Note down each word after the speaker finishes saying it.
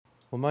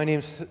Well, my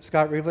name's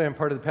Scott Reevely. I'm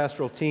part of the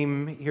pastoral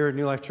team here at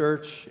New Life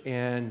Church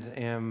and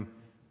am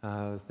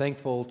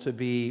thankful to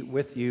be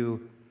with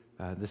you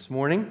this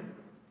morning.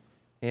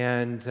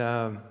 And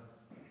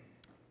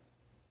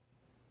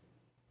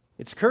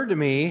it's occurred to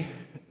me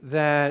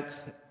that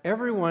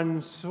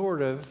everyone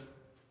sort of,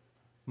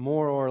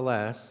 more or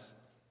less,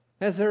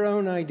 has their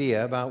own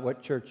idea about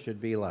what church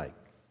should be like.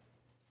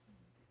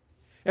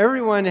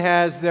 Everyone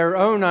has their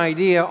own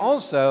idea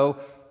also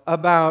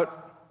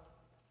about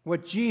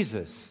what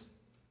Jesus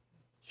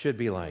should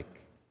be like.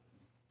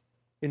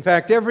 In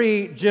fact,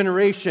 every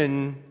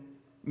generation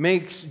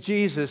makes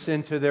Jesus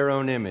into their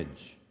own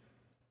image.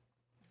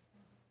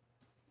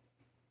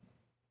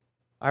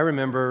 I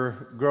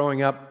remember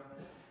growing up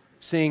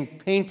seeing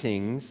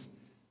paintings.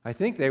 I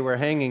think they were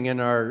hanging in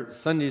our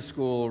Sunday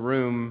school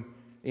room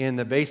in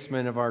the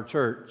basement of our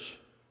church,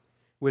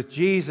 with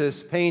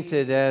Jesus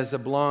painted as a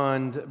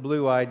blonde,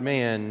 blue-eyed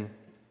man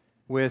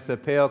with a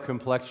pale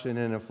complexion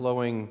and a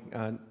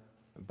flowing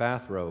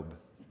bathrobe.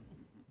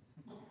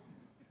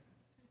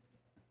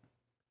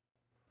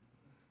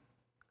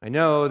 I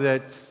know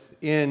that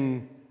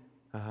in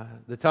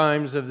the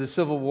times of the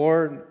Civil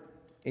War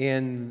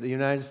in the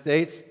United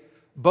States,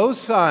 both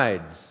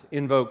sides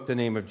invoked the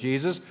name of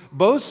Jesus.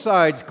 Both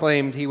sides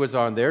claimed he was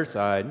on their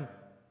side. If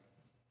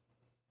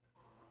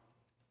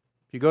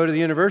you go to the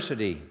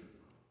university,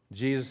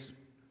 Jesus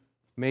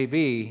may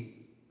be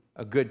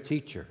a good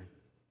teacher.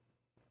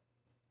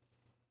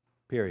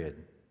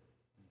 Period.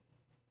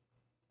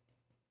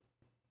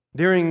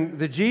 During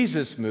the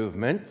Jesus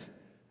movement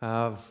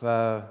of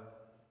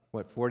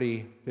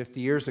 40,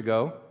 50 years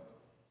ago,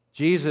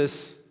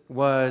 Jesus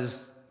was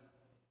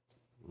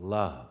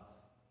love.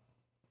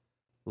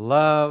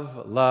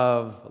 Love,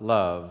 love,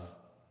 love.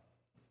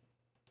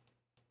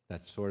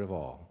 That's sort of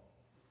all.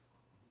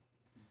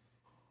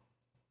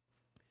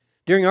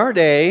 During our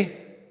day,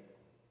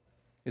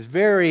 it's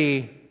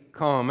very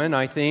common,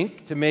 I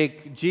think, to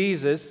make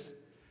Jesus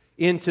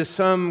into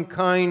some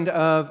kind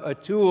of a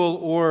tool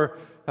or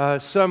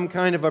some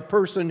kind of a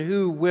person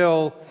who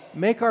will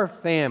make our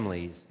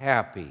families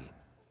happy.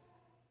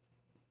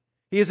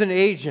 He is an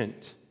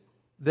agent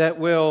that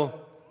will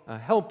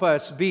help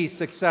us be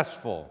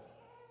successful.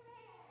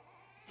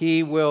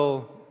 He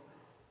will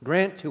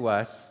grant to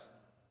us,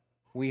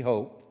 we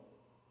hope,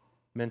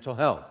 mental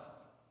health.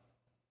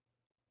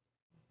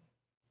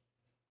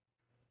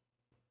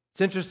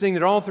 It's interesting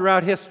that all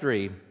throughout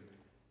history,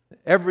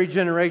 every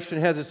generation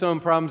has its own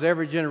problems.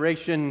 Every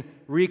generation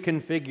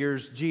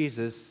reconfigures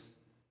Jesus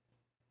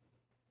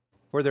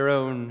for their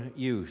own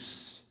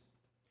use.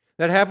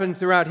 That happened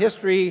throughout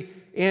history,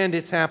 and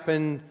it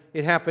happened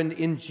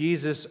in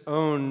Jesus'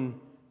 own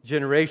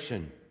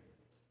generation.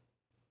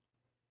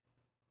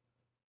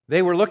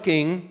 They were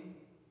looking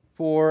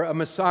for a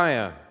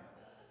Messiah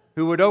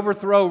who would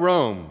overthrow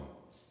Rome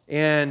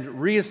and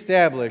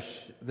reestablish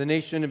the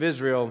nation of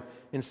Israel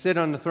and sit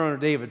on the throne of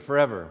David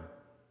forever.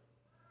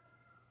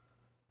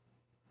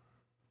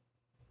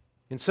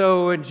 And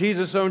so in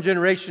Jesus' own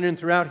generation and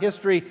throughout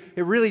history,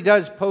 it really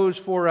does pose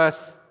for us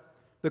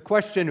the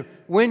question,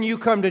 when you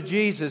come to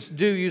Jesus,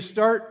 do you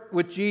start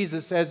with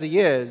Jesus as He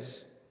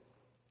is,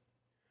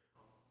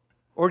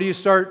 or do you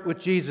start with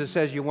Jesus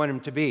as you want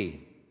Him to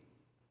be?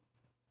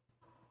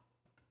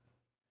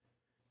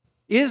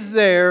 Is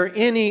there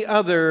any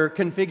other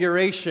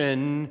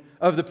configuration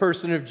of the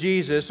person of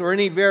Jesus or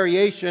any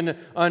variation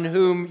on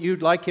whom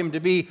you'd like Him to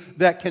be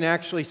that can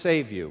actually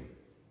save you?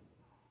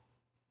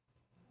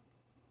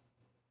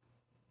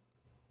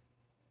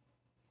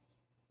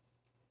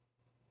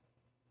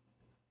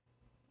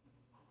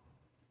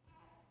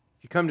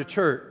 If you come to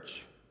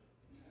church,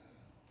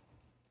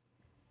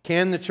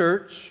 can the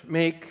church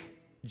make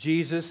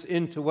Jesus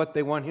into what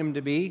they want Him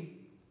to be?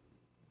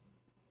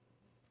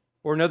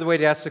 Or another way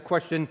to ask the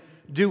question,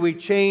 do we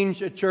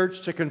change a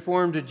church to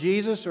conform to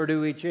Jesus, or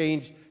do we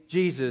change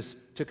Jesus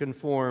to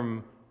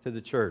conform to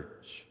the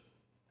church?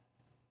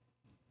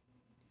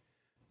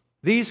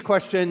 These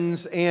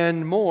questions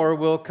and more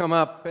will come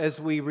up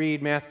as we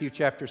read Matthew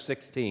chapter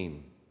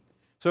 16.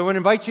 So I want to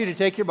invite you to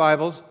take your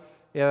Bibles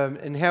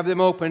and have them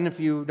open, if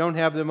you don't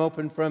have them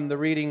open from the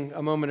reading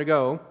a moment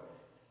ago.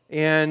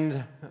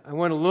 And I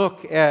want to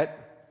look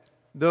at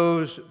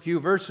those few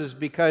verses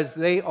because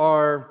they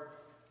are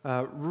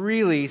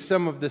really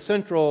some of the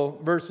central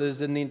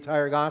verses in the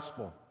entire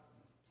gospel.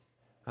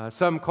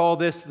 Some call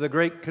this the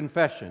Great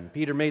Confession.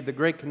 Peter made the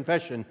Great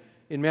Confession.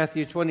 In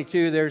Matthew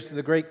 22, there's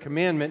the Great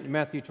Commandment. In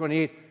Matthew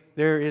 28,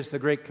 there is the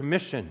Great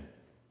Commission.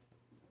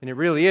 And it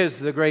really is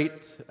the Great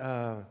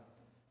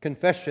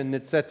Confession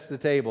that sets the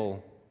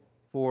table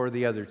for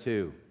the other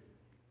two.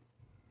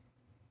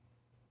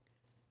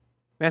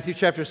 Matthew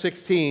chapter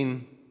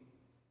 16,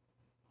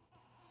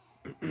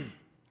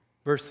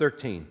 verse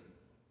 13.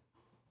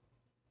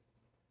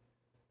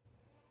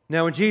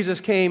 Now, when Jesus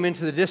came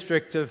into the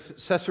district of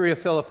Caesarea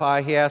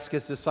Philippi, He asked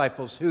His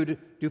disciples, "Who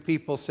do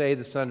people say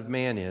the Son of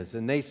Man is?"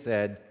 And they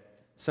said,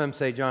 "Some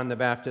say John the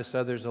Baptist,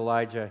 others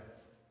Elijah,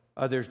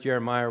 others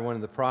Jeremiah or one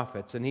of the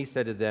prophets." And He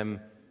said to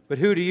them, "But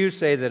who do you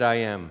say that I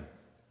am?"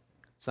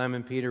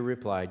 Simon Peter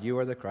replied, "You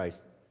are the Christ,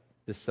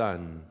 the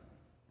Son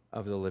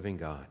of the living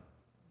God."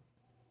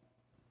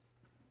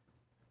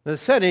 The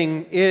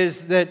setting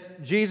is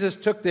that Jesus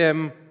took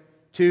them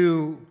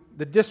to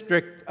the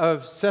district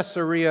of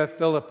Caesarea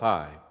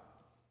Philippi,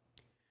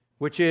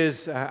 which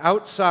is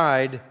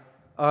outside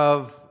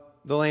of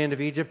the land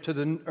of Egypt,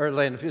 or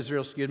land of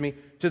Israel,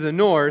 to the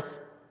north.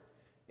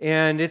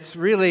 And it's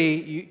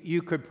really,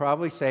 you could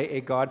probably say,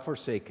 a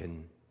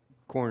God-forsaken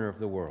corner of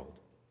the world.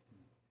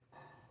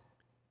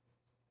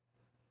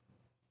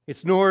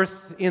 It's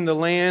north in the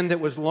land that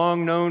was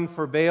long known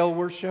for Baal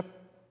worship.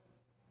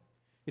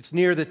 It's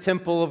near the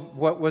temple of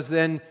what was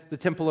then the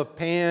temple of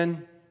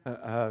Pan,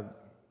 a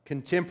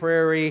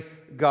contemporary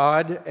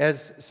god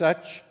as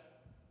such.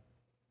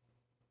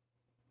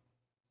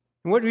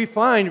 And what we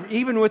find,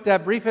 even with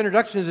that brief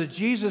introduction, is that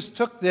Jesus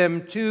took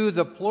them to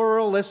the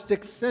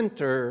pluralistic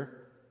center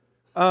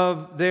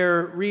of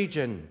their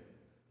region,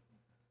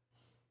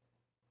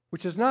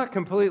 which is not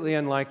completely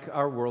unlike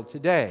our world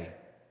today.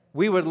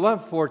 We would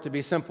love for it to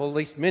be simple, at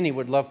least many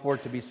would love for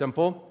it to be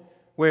simple,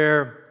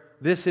 where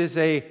this is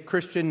a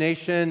Christian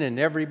nation and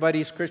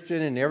everybody's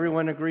Christian and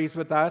everyone agrees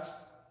with us.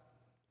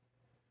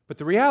 But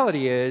the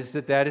reality is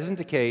that that isn't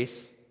the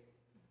case,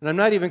 and I'm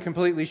not even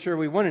completely sure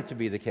we want it to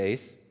be the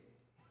case.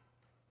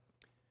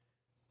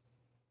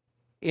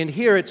 And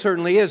here it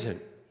certainly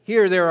isn't.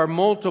 Here there are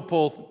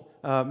multiple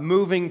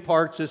moving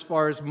parts as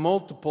far as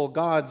multiple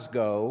gods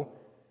go,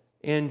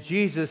 and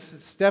Jesus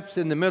steps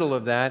in the middle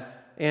of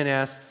that and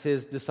asks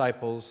his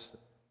disciples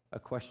a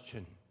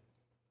question.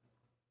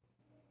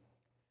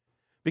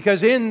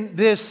 Because in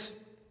this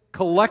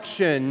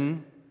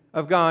collection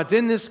of gods,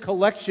 in this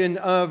collection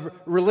of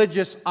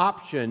religious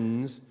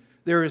options,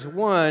 there is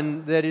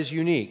one that is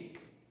unique.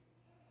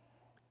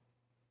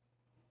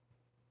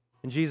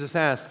 And Jesus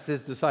asks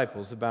his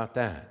disciples about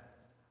that.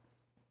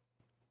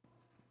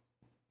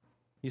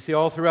 You see,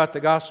 all throughout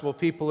the gospel,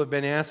 people have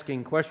been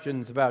asking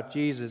questions about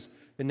Jesus,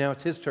 and now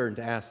it's his turn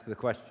to ask the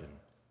question.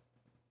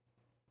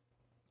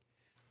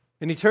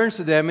 And he turns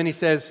to them and he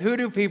says, "Who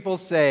do people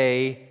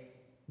say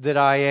that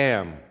I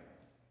am?"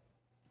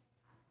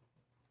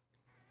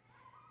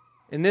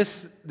 And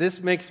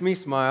this makes me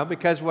smile,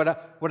 because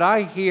what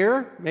I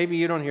hear, maybe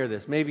you don't hear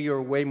this, maybe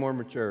you're way more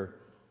mature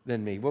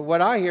than me, but what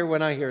I hear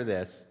when I hear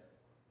this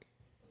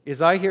is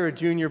I hear a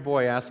junior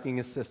boy asking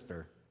his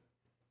sister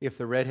if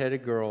the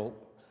redheaded girl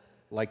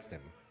likes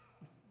him.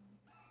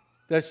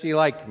 Does she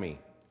like me?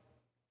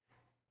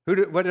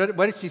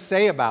 What did she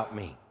say about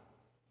me?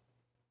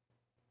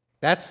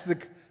 That's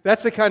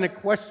the kind of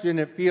question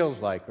it feels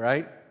like,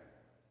 right?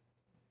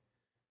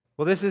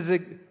 Well, this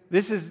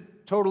is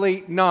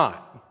totally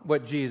not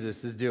what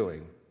Jesus is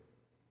doing.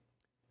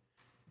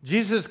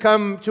 Jesus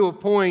come to a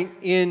point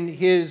in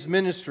his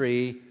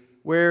ministry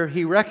where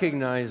he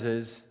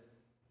recognizes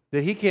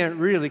that he can't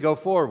really go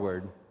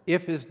forward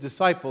if his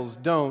disciples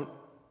don't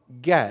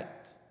get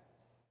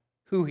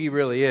who he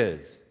really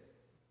is.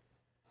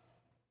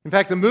 In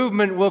fact, the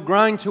movement will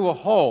grind to a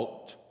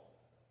halt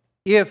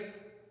if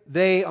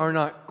they are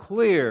not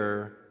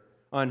clear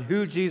on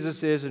who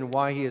Jesus is and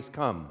why he has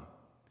come.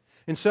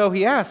 And so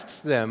he asks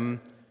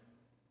them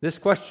this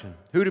question: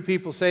 who do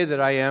people say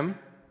that I am?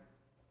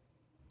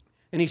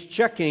 And he's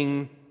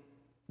checking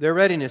their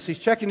readiness. He's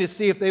checking to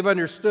see if they've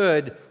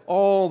understood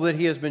all that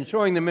he has been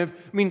showing them. I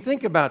mean,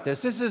 think about this.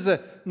 This is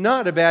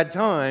not a bad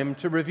time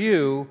to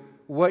review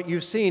what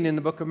you've seen in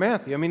the book of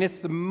Matthew. I mean,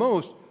 it's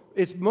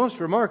most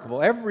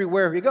remarkable.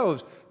 Everywhere he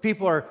goes,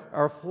 people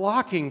are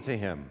flocking to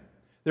him.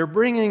 They're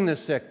bringing the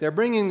sick. They're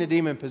bringing the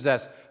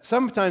demon-possessed.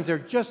 Sometimes they're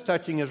just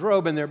touching his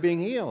robe and they're being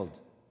healed.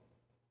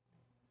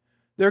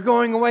 They're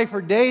going away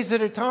for days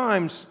at a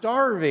time,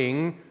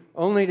 starving,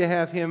 only to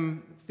have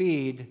him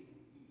feed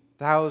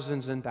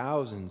thousands and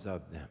thousands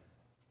of them.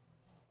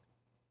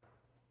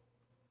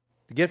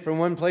 To get from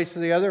one place to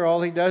the other,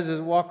 all he does is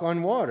walk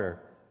on water.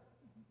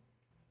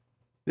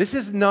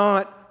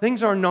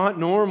 Things are not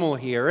normal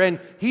here, and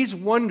he's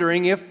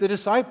wondering if the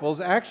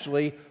disciples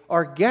actually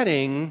are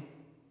getting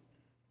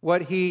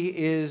what he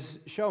is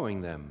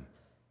showing them.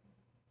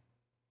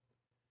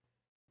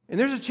 And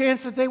there's a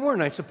chance that they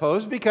weren't, I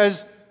suppose,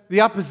 because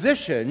the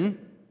opposition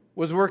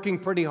was working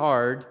pretty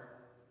hard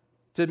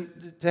to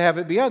have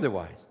it be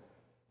otherwise.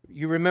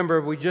 You remember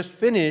we just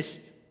finished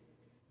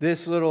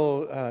this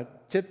little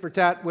tit for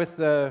tat with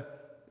the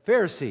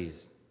Pharisees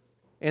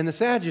and the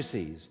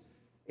Sadducees.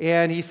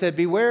 And he said,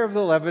 beware of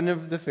the leaven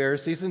of the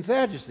Pharisees and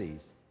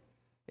Sadducees.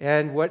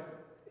 And what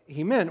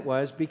he meant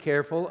was, be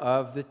careful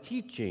of the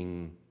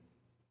teaching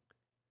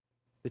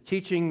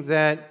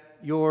that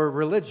your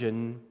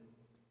religion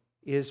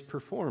is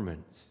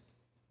performance.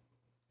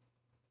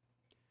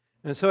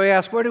 And so he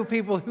asked, who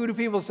do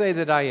people say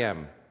that I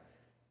am?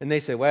 And they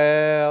say,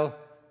 well,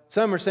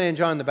 some are saying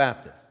John the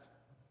Baptist.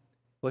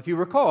 Well, if you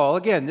recall,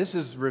 again, this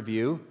is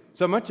review.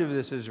 So much of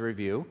this is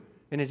review,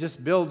 and it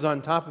just builds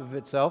on top of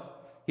itself.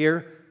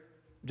 Here,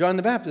 John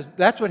the Baptist,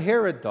 that's what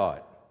Herod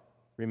thought.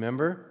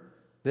 Remember?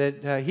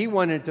 That he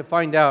wanted to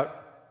find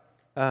out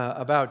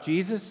about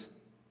Jesus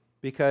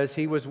because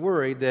he was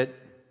worried that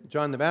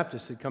John the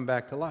Baptist had come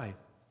back to life.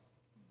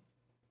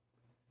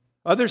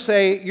 Others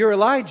say, you're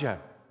Elijah.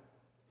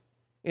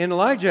 And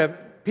Elijah,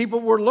 people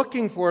were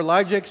looking for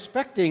Elijah,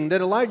 expecting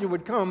that Elijah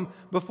would come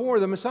before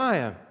the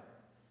Messiah.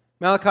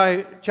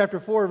 Malachi chapter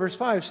 4, verse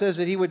 5 says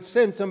that he would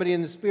send somebody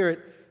in the spirit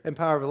and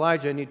power of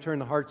Elijah, and he'd turn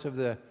the hearts of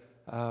the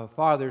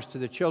fathers to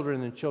the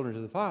children and the children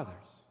to the fathers.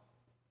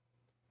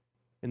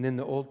 And then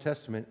the Old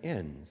Testament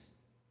ends.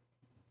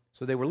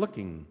 So they were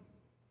looking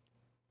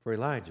for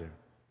Elijah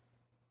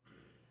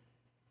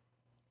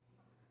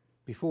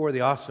before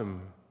the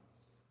awesome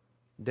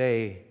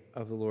day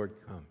of the Lord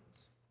comes.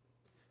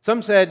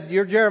 Some said,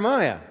 you're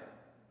Jeremiah.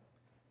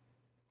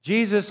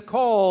 Jesus'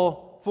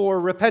 call for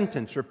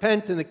repentance,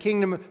 repent in the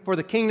kingdom, for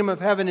the kingdom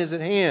of heaven is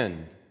at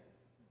hand,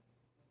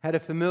 had a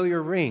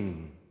familiar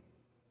ring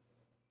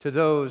to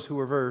those who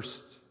were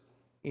versed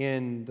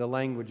in the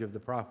language of the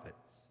prophets,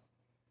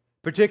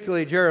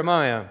 particularly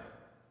Jeremiah,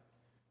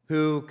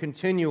 who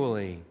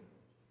continually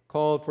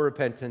called for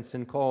repentance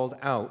and called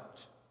out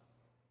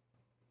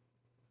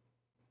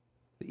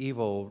the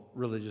evil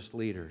religious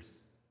leaders.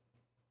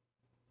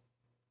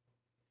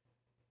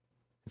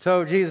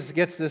 So Jesus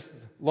gets this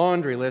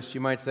laundry list, you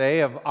might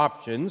say, of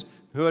options.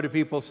 Who do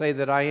people say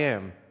that I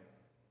am?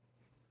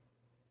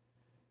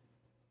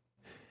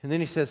 And then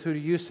he says, who do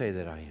you say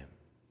that I am?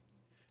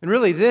 And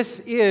really, this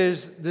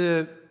is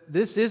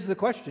the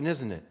question,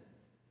 isn't it?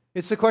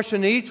 It's the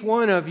question that each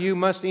one of you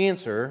must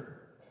answer.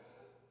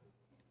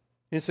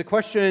 It's a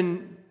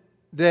question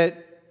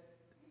that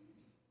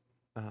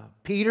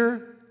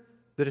Peter,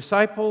 the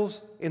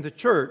disciples, and the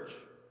church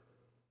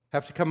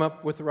have to come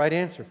up with the right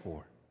answer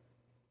for.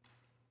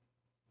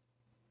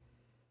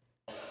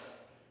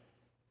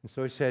 And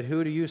so he said,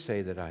 who do you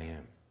say that I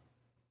am?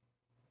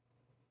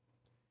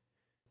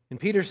 And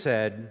Peter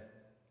said,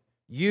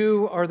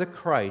 you are the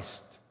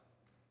Christ,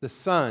 the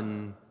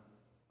Son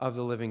of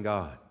the living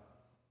God.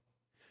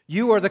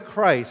 You are the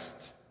Christ,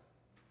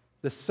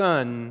 the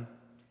Son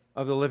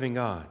of the living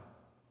God.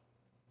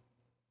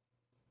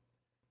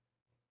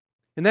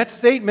 And that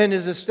statement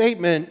is a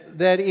statement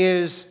that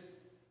is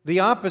the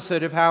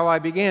opposite of how I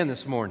began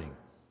this morning.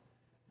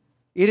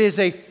 It is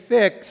a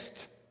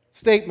fixed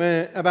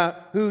statement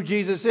about who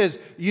Jesus is.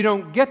 You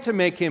don't get to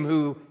make him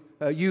who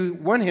you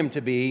want him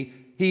to be.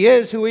 He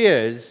is who he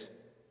is,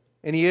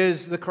 and he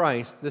is the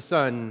Christ, the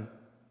Son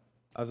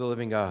of the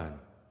living God.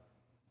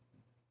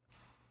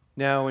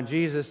 Now, when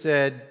Peter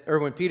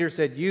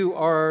said, you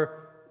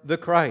are the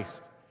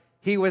Christ,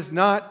 he was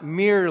not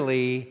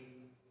merely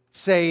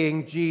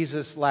saying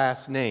Jesus'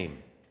 last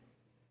name.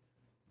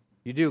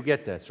 You do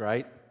get this,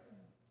 right?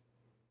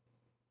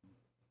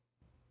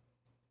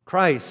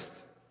 Christ,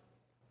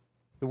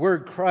 the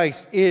word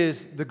Christ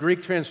is the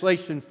Greek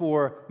translation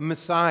for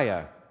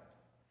Messiah.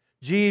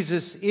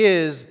 Jesus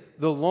is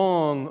the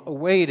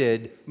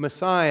long-awaited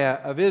Messiah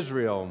of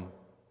Israel.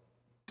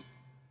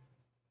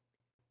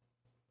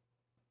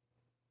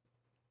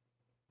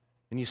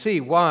 And you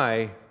see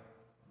why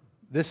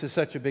this is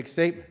such a big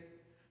statement.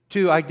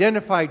 To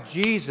identify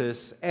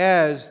Jesus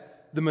as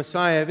the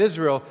Messiah of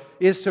Israel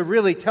is to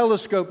really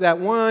telescope that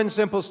one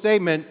simple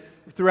statement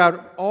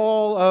throughout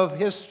all of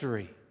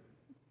history.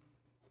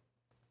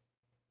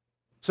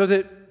 So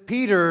that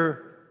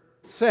Peter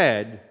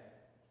said,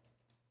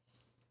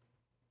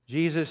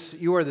 Jesus,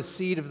 you are the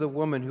seed of the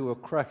woman who will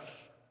crush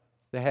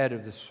the head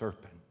of the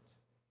serpent.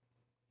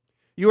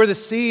 You are the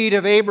seed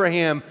of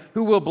Abraham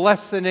who will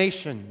bless the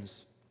nations.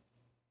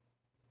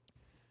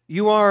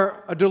 You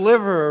are a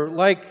deliverer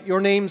like your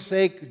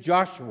namesake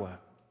Joshua.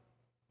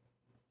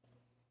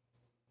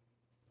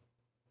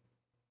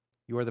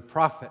 You are the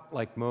prophet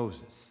like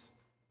Moses.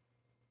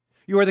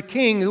 You are the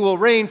king who will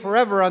reign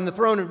forever on the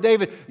throne of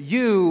David.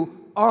 You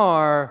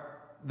are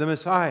the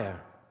Messiah.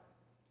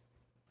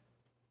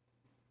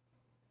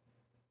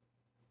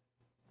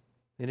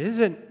 It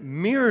isn't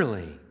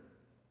merely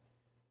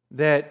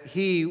that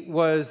he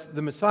was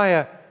the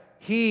Messiah,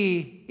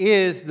 he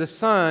is the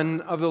Son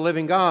of the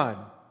living God.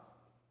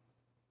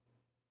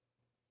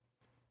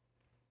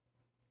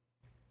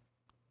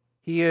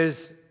 He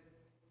is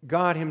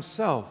God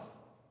himself.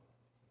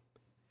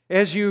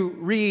 As you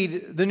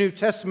read the New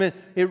Testament,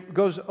 it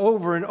goes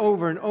over and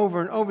over and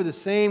over and over the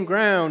same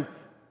ground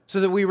so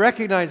that we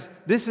recognize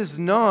this is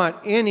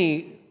not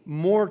any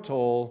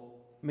mortal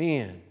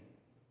man.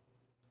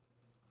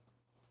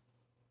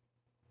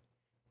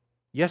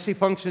 Yes, he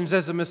functions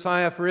as a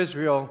Messiah for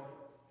Israel,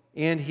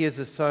 and he is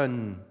the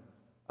Son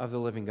of the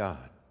living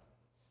God.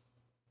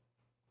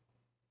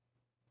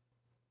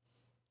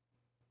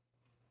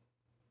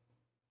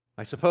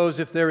 I suppose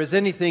if there is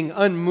anything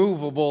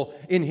unmovable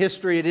in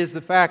history, it is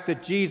the fact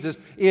that Jesus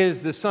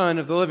is the Son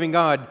of the living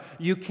God.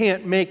 You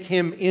can't make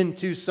him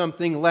into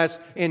something less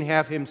and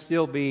have him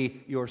still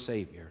be your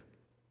Savior.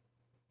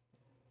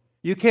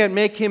 You can't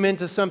make him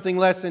into something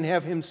less and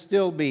have him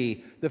still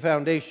be the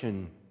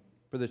foundation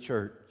for the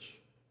church.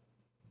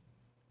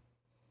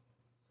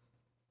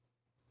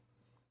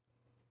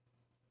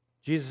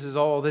 Jesus is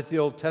all that the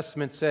Old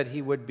Testament said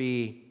he would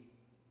be.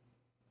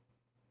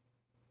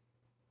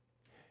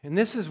 And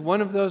this is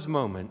one of those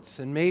moments,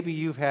 and maybe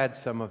you've had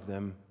some of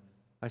them.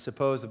 I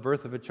suppose the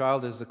birth of a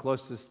child is the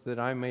closest that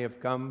I may have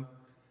come.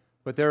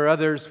 But there are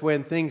others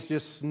when things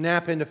just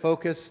snap into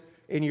focus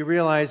and you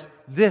realize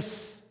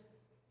this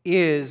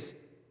is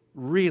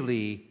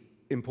really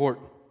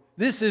important.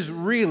 This is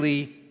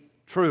really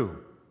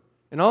true.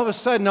 And all of a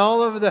sudden,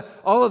 all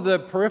of the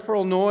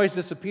peripheral noise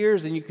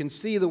disappears and you can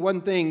see the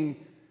one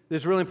thing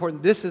that's really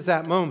important. This is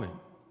that moment.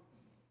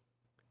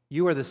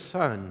 You are the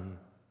Son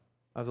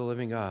of the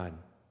living God,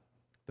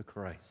 the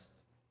Christ.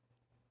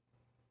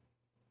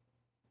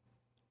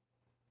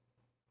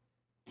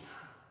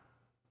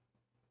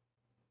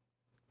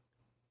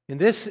 And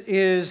this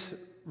is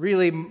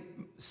really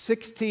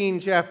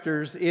 16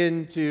 chapters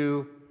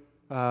into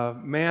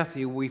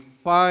Matthew. We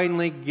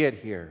finally get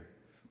here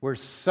where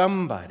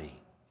somebody,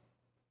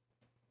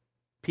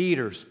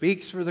 Peter,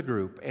 speaks for the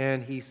group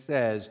and he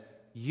says,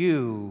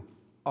 "You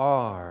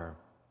are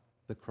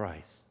the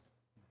Christ."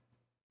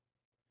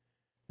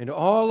 And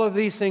all of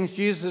these things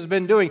Jesus has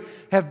been doing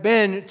have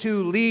been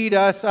to lead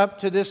us up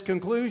to this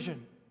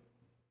conclusion.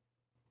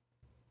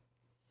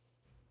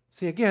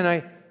 See,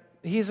 again,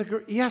 he's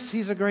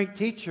a great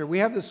teacher. We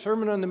have the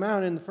Sermon on the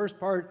Mount in the first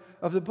part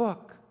of the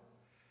book.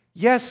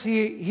 Yes,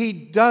 he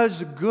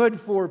does good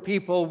for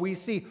people. We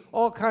see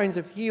all kinds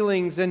of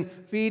healings and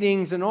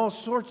feedings and all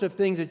sorts of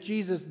things that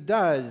Jesus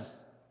does.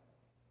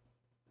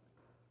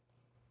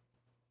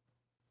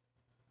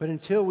 But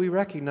until we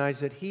recognize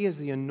that he is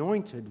the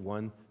anointed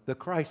one, the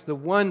Christ, the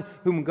one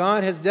whom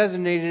God has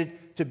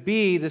designated to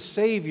be the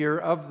Savior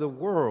of the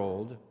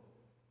world,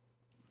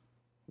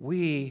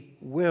 we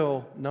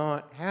will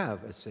not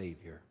have a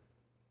Savior.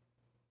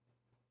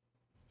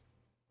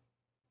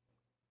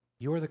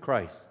 You are the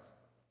Christ,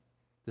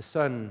 the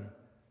Son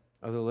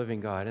of the living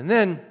God. And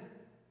then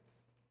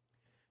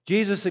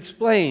Jesus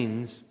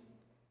explains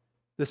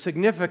the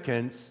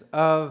significance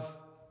of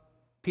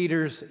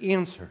Peter's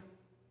answer.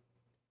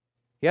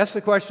 He asks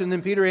the question,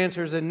 then Peter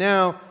answers, and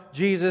now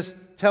Jesus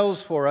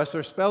tells for us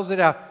or spells it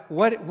out.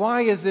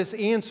 Why is this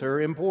answer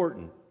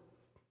important?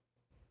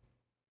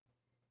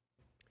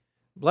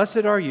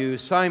 Blessed are you,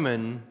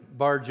 Simon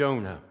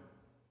Bar-Jonah,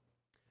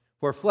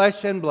 for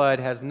flesh and blood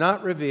has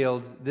not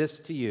revealed this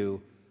to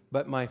you,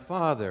 but my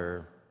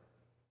Father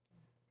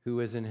who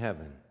is in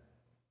heaven.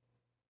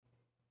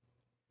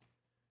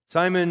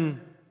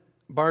 Simon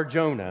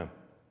Bar-Jonah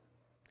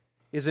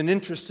is an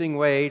interesting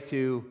way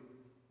to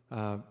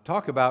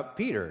talk about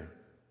Peter.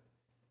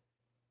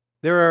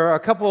 There are a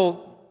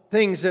couple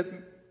things that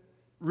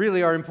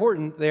really are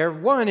important there.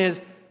 One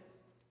is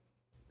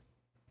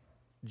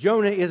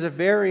Jonah is a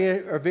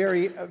variation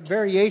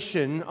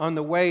on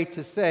the way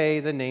to say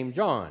the name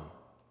John.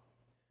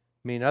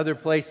 I mean, other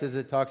places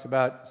it talks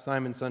about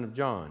Simon, son of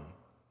John.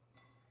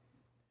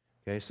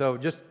 Okay,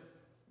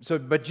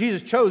 but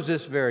Jesus chose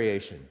this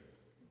variation.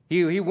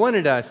 He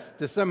wanted us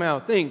to somehow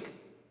think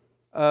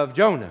of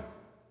Jonah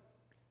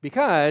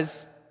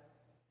because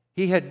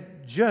he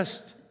had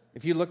just,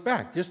 if you look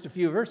back, just a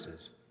few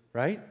verses,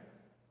 right?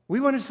 We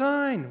want a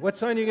sign. What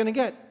sign are you going to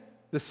get?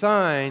 The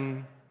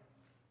sign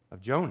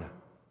of Jonah.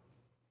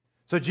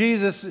 So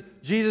Jesus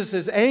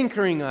is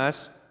anchoring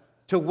us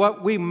to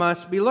what we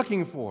must be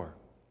looking for,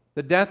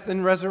 the death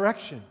and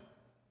resurrection.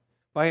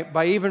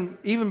 By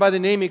even by the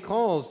name he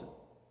calls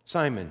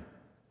Simon.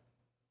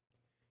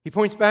 He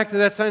points back to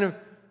that sign of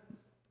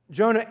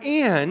Jonah,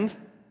 and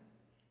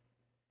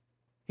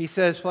he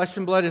says, flesh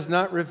and blood has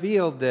not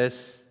revealed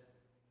this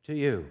to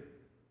you,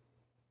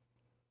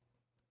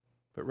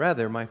 but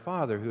rather my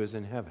Father who is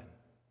in heaven.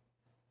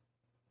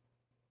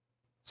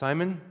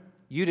 Simon,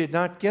 you did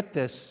not get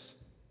this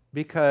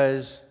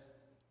because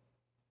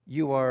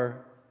you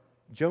are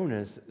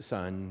Jonah's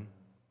son.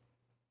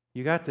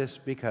 You got this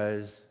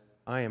because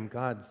I am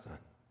God's son.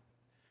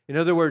 In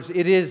other words,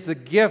 it is the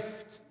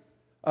gift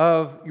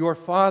of your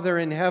Father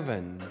in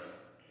heaven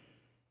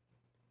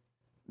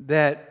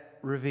that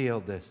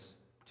revealed this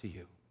to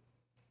you.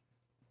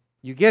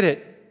 You get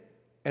it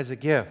as a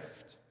gift.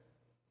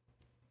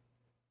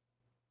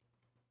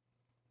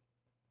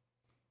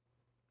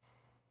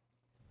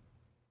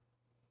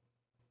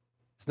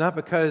 It's not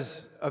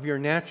because of your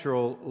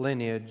natural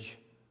lineage.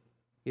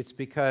 It's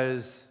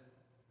because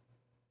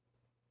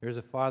there's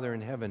a Father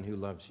in heaven who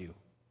loves you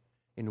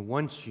and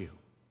wants you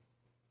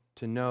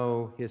to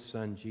know his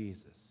Son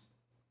Jesus.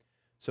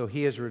 So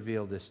he has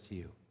revealed this to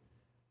you.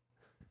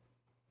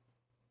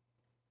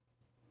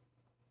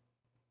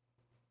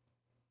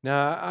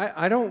 Now,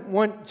 I don't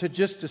want to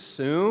just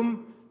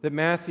assume that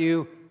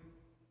Matthew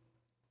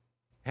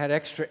had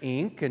extra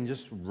ink and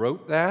just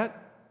wrote that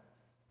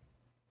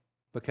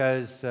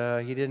because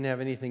he didn't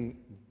have anything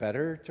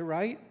better to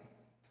write.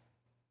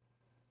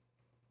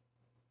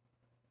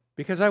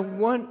 Because I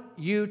want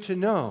you to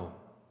know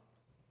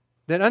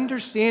that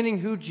understanding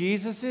who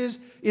Jesus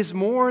is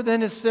more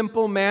than a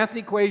simple math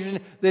equation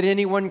that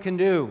anyone can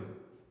do.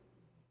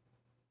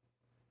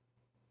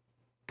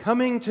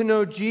 Coming to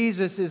know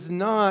Jesus is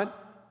not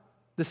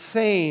the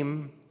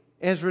same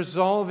as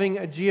resolving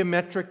a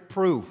geometric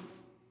proof.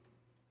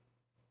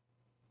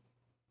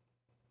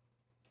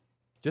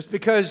 Just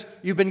because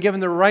you've been given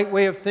the right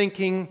way of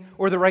thinking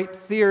or the right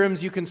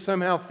theorems, you can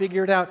somehow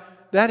figure it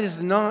out. That is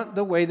not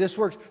the way this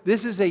works.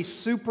 This is a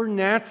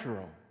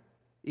supernatural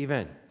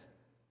event.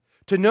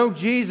 To know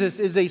Jesus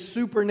is a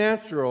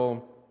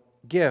supernatural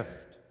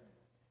gift.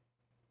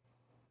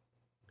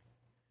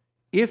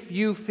 If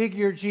you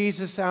figure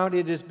Jesus out,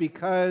 it is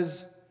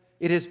because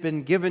it has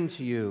been given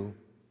to you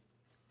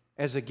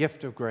as a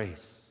gift of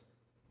grace.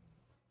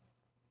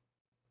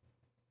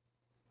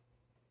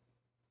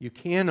 You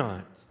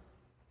cannot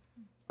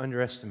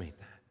underestimate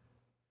that.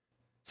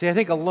 See, I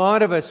think a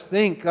lot of us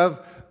think of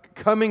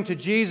coming to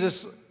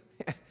Jesus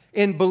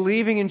and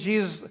believing in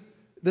Jesus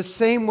the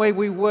same way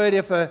we would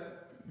if a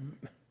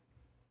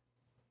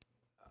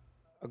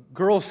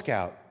Girl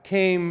Scout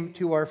came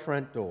to our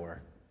front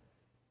door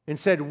and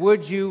said,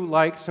 "Would you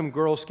like some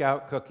Girl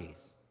Scout cookies?"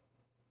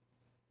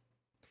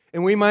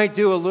 And we might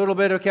do a little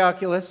bit of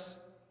calculus.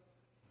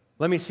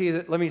 Let me see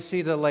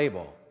the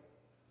label.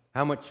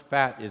 How much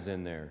fat is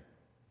in there?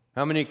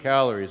 How many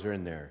calories are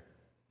in there?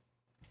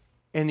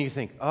 And you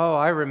think, "Oh,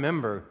 I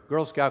remember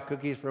Girl Scout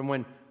cookies from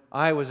when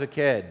I was a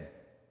kid."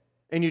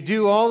 And you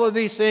do all of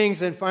these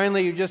things, and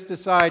finally you just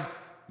decide,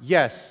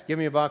 "Yes, give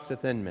me a box of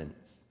Thin Mints."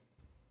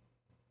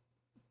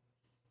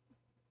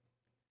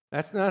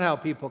 That's not how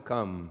people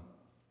come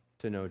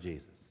to know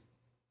Jesus.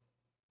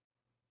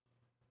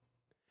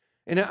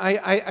 And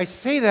I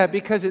say that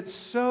because it's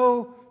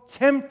so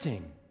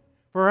tempting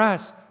for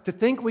us to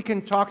think we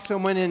can talk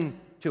someone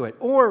into it.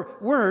 Or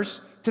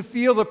worse, to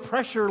feel the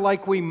pressure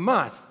like we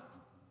must.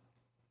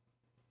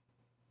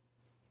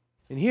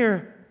 And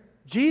here,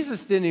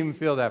 Jesus didn't even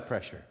feel that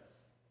pressure.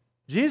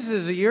 Jesus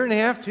is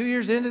 1.5 years, 2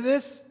 years into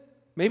this,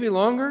 maybe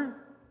longer.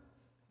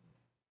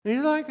 And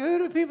he's like, "Who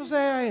do people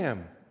say I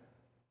am?"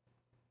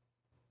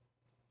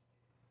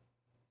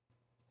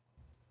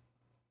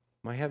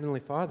 My Heavenly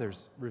Father's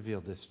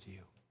revealed this to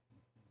you.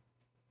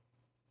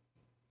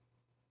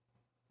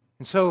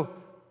 And so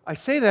I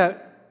say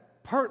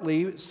that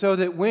partly so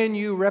that when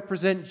you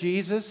represent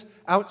Jesus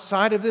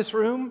outside of this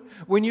room,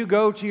 when you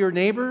go to your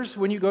neighbors,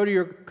 when you go to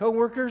your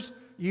coworkers,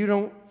 you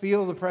don't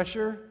feel the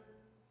pressure,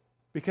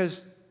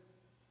 because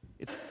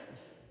it's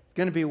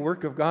going to be a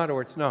work of God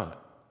or it's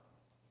not.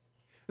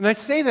 And I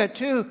say that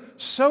too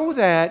so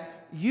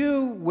that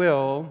you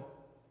will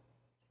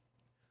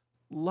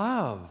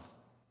love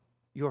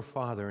your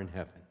Father in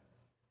heaven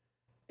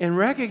and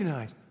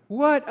recognize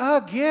what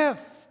a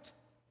gift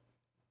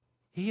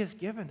He has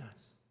given us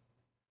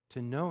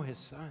to know His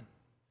Son.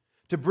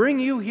 To bring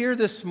you here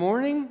this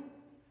morning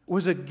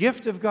was a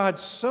gift of God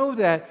so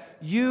that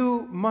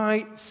you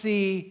might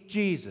see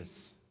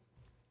Jesus.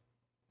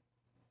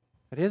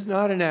 It is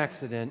not an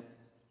accident.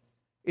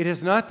 It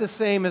is not the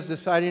same as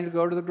deciding to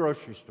go to the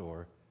grocery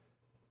store.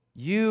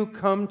 You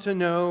come to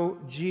know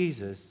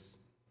Jesus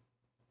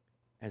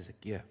as a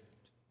gift.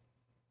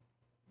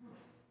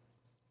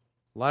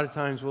 A lot of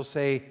times we'll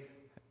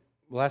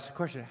ask the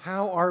question,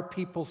 how are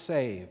people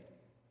saved?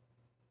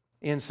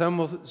 And some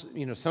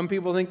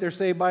people think they're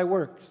saved by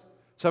works.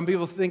 Some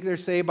people think they're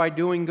saved by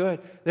doing good.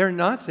 They're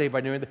not saved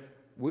by doing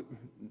good.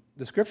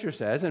 The Scripture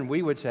says, and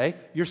we would say,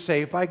 you're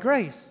saved by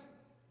grace.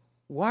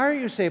 Why are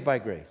you saved by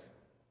grace?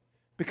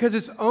 Because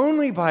it's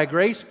only by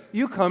grace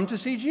you come to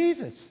see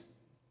Jesus.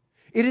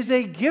 It is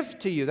a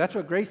gift to you. That's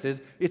what grace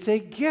is. It's a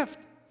gift.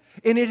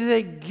 And it is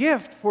a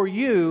gift for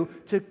you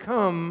to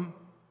come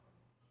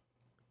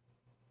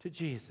to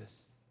Jesus.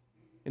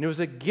 And it was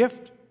a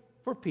gift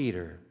for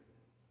Peter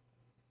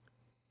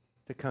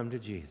to come to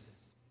Jesus.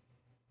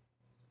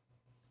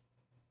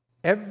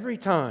 Every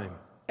time,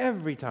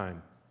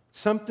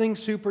 something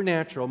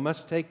supernatural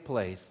must take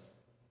place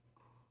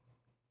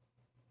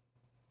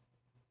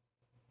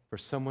for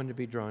someone to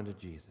be drawn to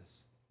Jesus.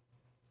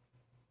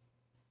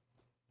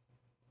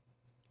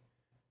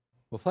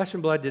 Well, flesh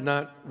and blood did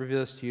not reveal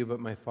this to you, but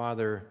my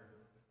Father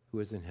who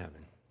is in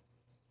heaven.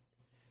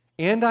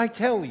 And I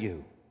tell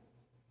you,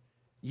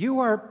 you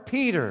are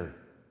Peter,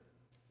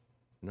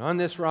 and on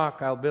this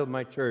rock I'll build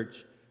my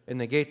church, and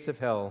the gates of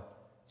hell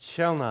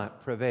shall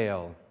not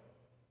prevail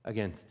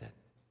against it.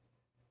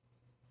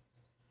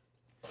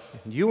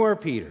 And you are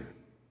Peter.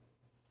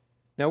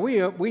 Now,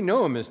 we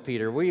know him as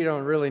Peter. We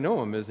don't really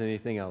know him as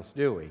anything else,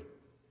 do we?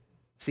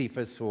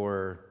 Cephas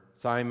or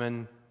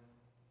Simon.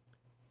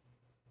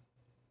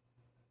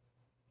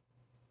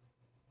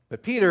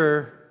 But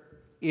Peter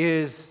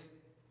is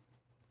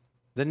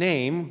the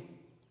name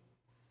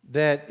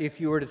that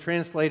if you were to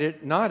translate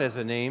it not as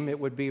a name, it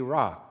would be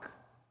rock.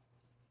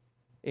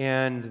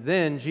 And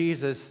then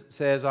Jesus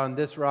says, on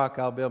this rock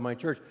I'll build my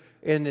church.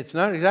 And it's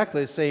not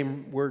exactly the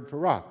same word for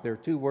rock. There are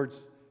two words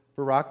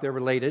for rock. They're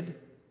related.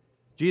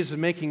 Jesus is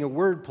making a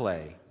word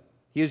play.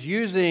 He is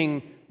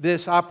using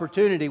this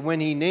opportunity when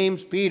he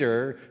names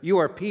Peter, you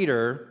are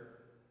Peter,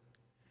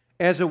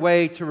 as a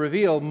way to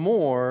reveal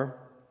more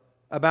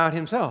about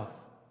himself.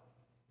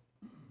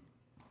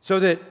 So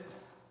that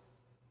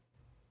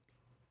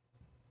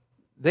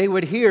they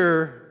would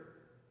hear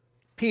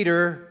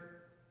Peter,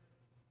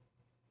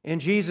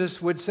 and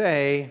Jesus would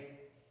say,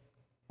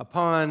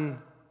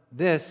 upon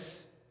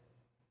this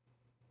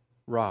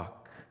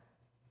rock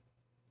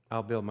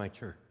I'll build my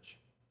church.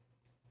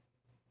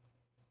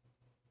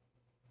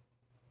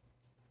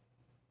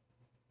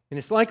 And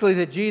it's likely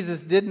that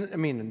Jesus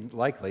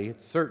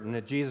it's certain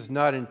that Jesus did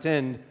not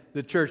intend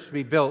the church to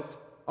be built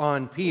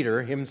on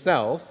Peter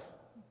himself,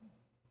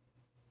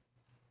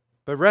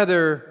 but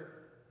rather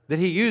that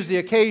he used the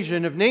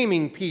occasion of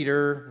naming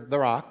Peter the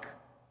rock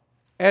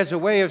as a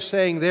way of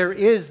saying there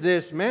is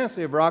this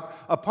massive rock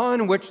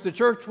upon which the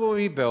church will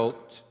be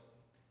built,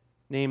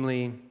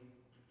 namely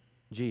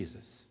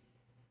Jesus.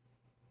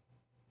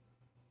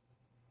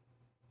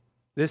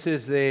 This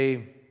is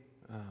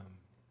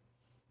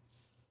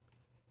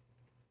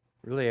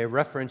really a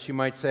reference, you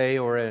might say,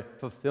 or a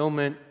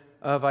fulfillment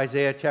of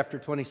Isaiah chapter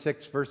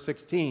 26, verse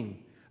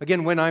 16.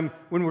 Again, when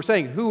we're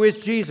saying, who is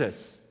Jesus?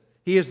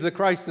 He is the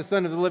Christ, the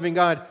Son of the living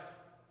God.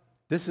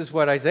 This is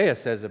what Isaiah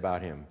says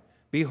about him.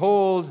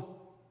 Behold,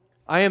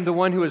 I am the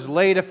one who has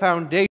laid a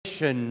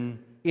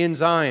foundation in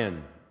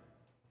Zion.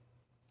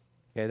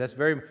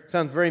 Okay,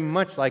 sounds very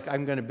much like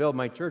I'm going to build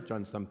my church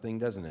on something,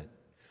 doesn't it?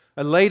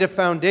 I laid a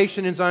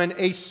foundation in Zion,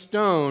 a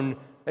stone,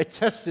 a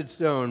tested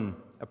stone,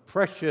 a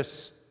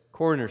precious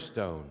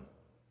cornerstone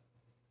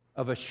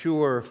of a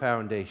sure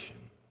foundation.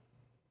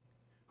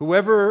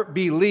 Whoever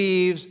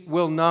believes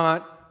will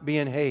not be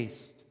in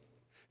haste.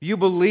 If you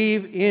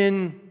believe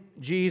in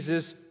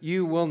Jesus,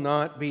 you will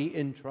not be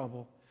in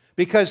trouble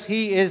because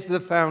He is the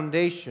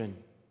foundation.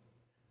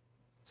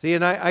 See,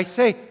 and I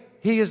say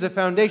He is the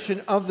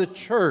foundation of the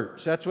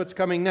church. That's what's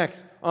coming next.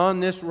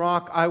 On this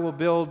rock I will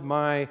build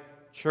my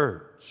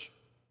church.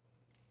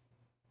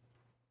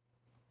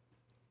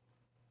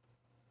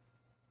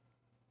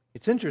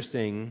 It's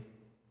interesting,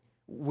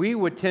 we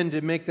would tend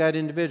to make that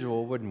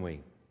individual, wouldn't we?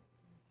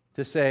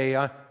 To say,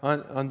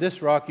 on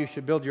this rock you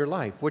should build your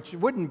life, which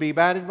wouldn't be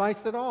bad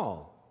advice at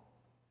all.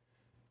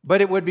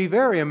 But it would be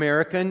very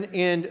American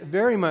and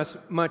very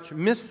much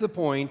miss the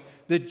point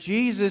that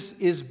Jesus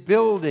is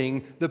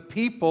building the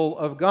people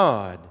of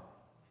God.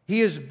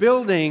 He is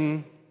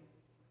building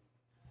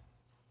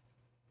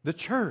the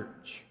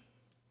church.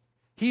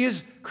 He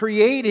is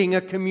creating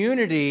a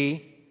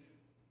community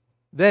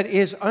that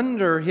is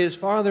under His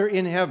Father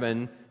in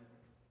heaven,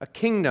 a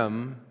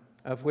kingdom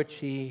of which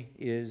He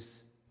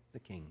is the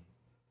King.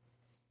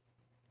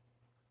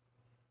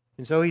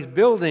 And so He's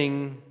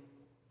building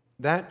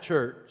that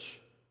church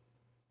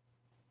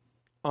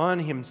on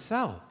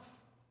Himself,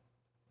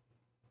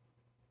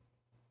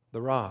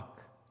 the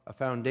rock, a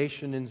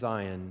foundation in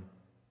Zion,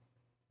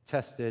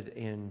 tested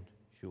and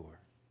sure.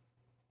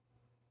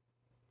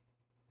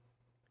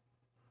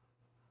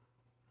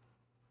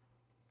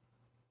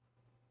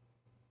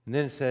 And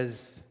then it says,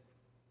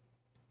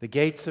 the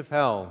gates of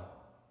hell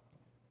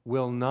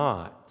will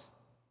not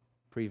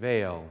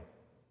prevail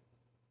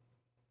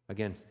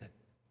against it.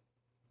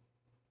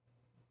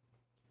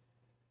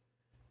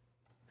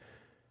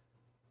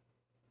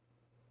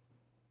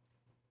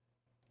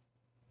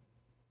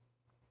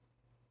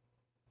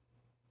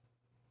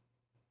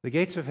 The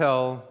gates of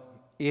hell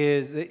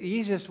is the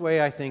easiest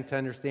way, I think, to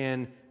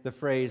understand the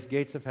phrase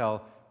gates of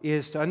hell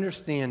is to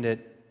understand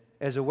it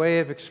as a way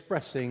of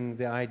expressing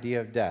the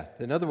idea of death.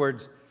 In other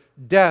words,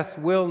 death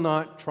will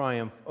not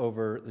triumph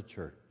over the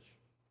church.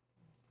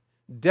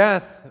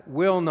 Death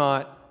will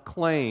not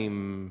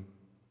claim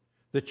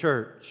the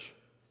church.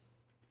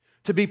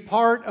 To be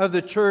part of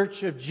the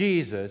church of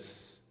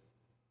Jesus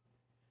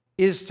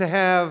is to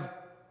have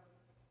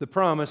the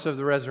promise of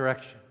the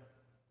resurrection.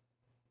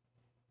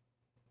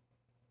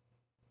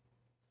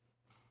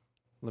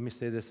 Let me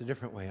say this a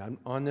different way.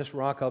 On this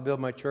rock I'll build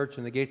my church,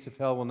 and the gates of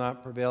hell will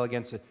not prevail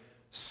against it.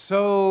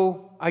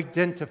 So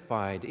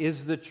identified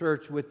is the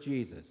church with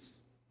Jesus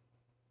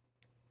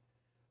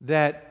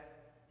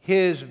that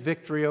His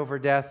victory over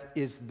death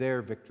is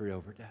their victory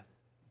over death.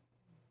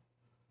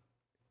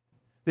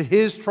 That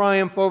His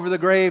triumph over the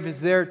grave is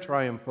their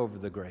triumph over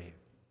the grave.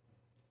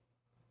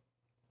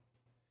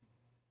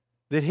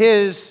 That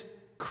His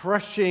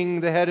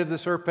crushing the head of the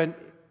serpent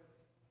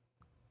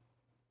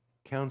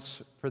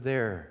counts for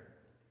their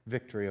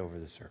victory over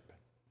the serpent.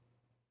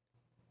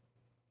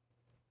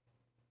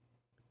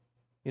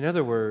 In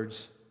other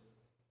words,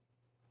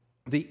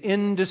 the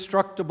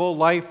indestructible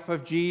life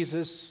of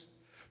Jesus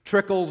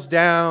trickles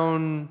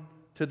down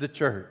to the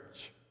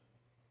church.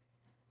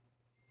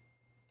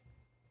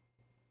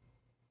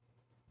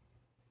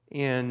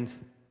 And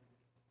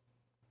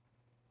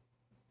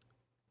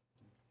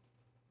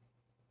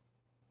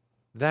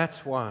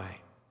that's why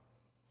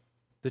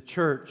the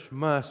church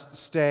must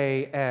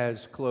stay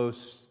as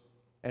close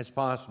as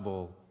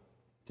possible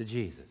to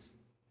Jesus.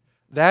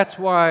 That's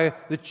why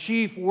the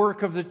chief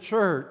work of the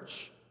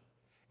church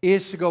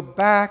is to go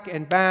back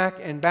and back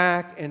and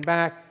back and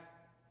back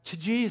to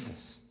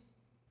Jesus.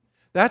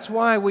 That's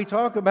why we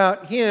talk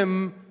about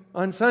Him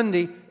on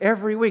Sunday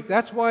every week.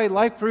 That's why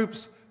life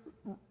groups,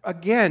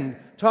 again,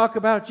 talk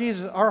about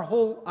Jesus. Our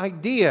whole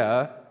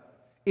idea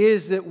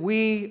is that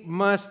we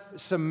must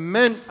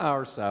cement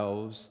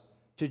ourselves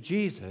to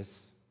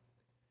Jesus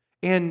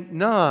and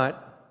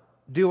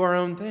not do our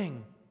own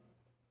thing.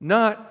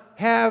 Not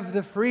have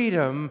the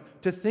freedom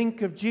to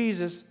think of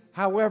Jesus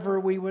however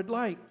we would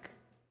like.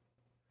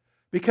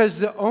 Because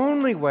the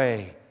only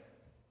way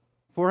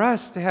for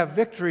us to have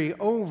victory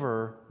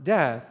over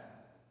death,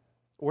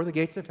 or the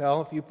gates of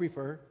hell if you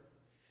prefer,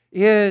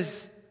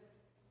 is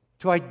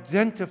to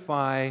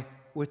identify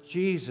with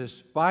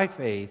Jesus by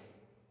faith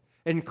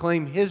and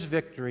claim His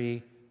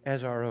victory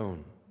as our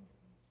own.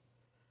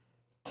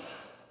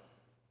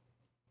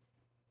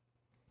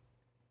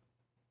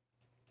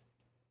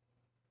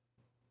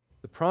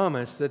 The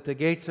promise that the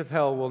gates of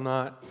hell will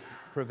not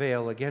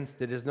prevail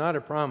against it is not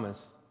a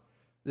promise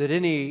that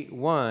any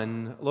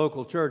one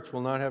local church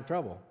will not have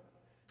trouble.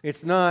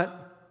 It's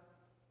not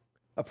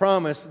a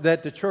promise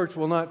that the church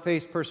will not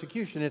face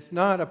persecution. It's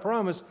not a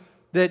promise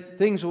that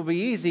things will be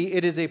easy.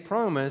 It is a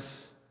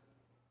promise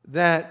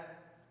that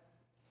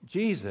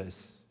Jesus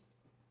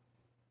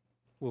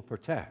will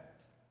protect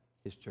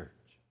His church,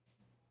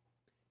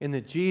 and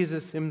that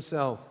Jesus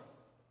Himself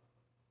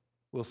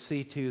will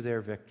see to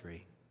their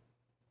victory.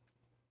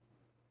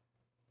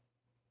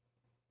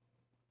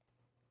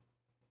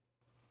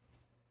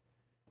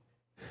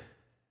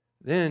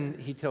 Then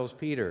He tells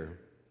Peter,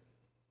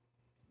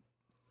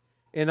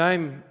 and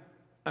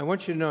I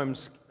want you to know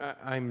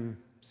I'm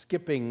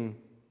skipping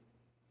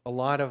a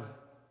lot of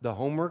the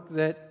homework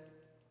that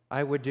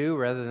I would do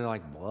rather than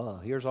like, well,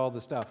 here's all the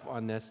stuff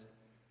on this,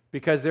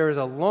 because there is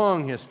a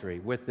long history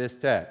with this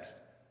text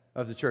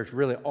of the church,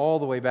 really all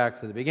the way back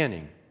to the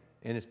beginning,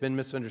 and it's been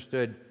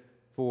misunderstood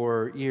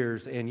for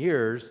years and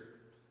years,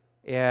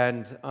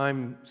 and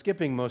I'm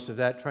skipping most of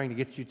that, trying to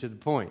get you to the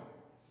point.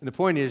 And the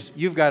point is,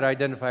 you've got to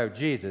identify with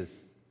Jesus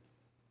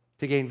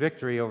to gain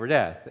victory over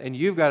death. And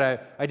you've got to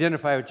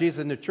identify with Jesus,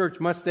 and the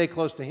church must stay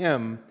close to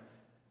Him,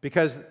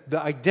 because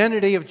the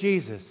identity of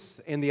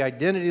Jesus and the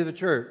identity of the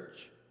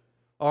church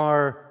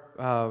are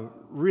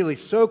really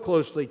so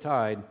closely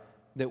tied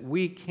that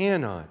we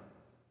cannot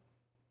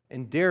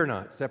and dare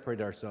not separate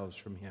ourselves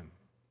from Him.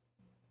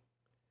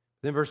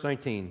 Then verse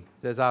 19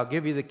 says, I'll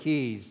give you the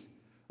keys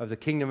of the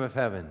kingdom of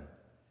heaven.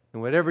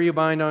 And whatever you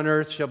bind on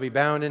earth shall be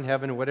bound in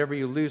heaven, and whatever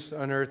you loose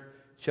on earth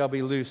shall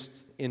be loosed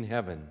in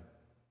heaven.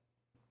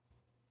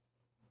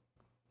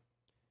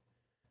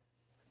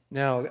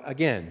 Now,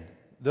 again,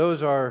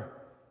 those are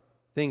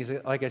things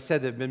that, like I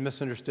said, that have been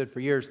misunderstood for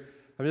years.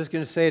 I'm just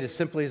going to say it as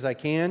simply as I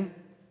can.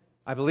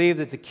 I believe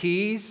that the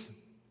keys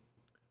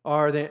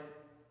are the,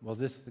 well,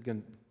 this is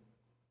going,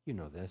 you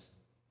know this.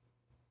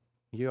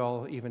 You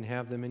all even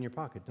have them in your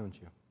pocket, don't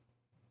you?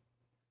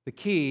 The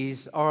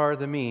keys are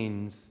the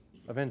means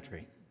of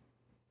entry.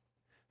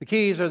 The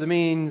keys are the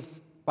means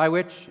by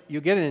which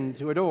you get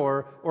into a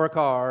door or a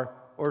car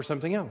or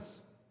something else.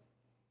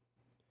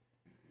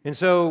 And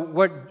so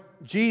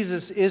what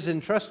Jesus is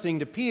entrusting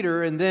to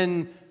Peter and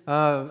then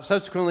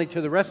subsequently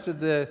to the rest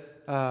of the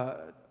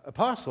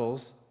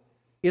apostles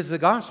is the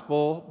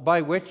gospel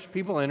by which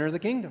people enter the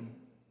kingdom.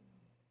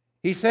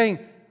 He's saying,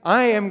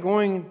 I am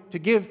going to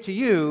give to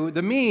you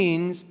the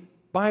means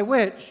by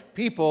which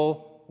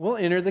people will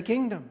enter the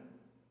kingdom.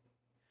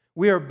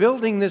 We are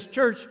building this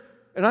church,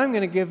 and I'm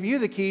going to give you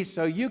the keys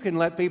so you can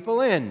let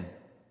people in.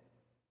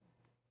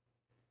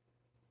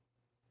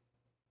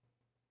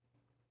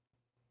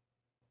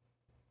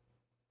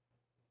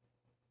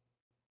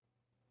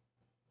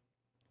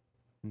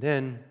 And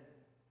then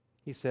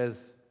he says,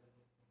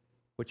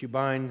 what you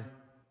bind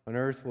on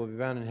earth will be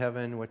bound in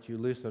heaven. What you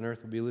loose on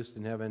earth will be loosed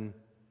in heaven.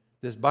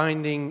 This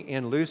binding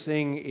and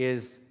loosing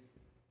is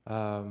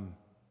a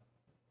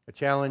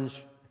challenge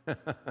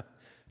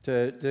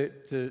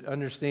to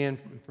understand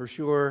for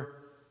sure.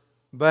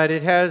 But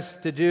it has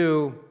to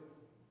do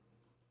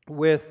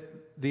with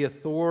the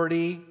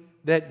authority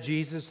that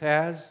Jesus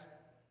has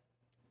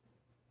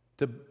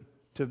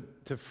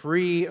to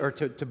free or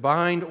to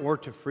bind or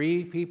to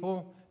free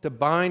people, to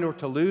bind or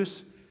to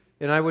loose.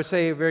 And I would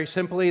say very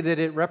simply that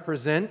it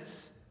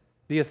represents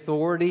the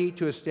authority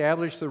to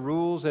establish the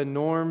rules and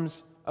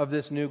norms of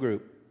this new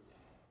group.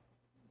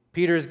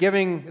 He is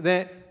giving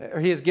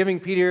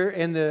Peter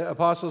and the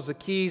apostles the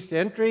keys to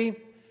entry,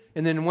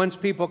 and then once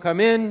people come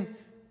in,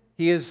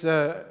 he is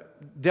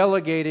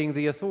delegating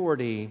the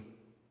authority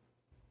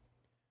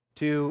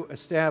to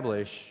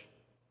establish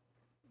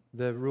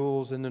the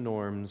rules and the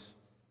norms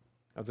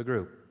of the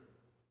group.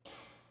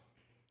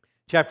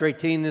 Chapter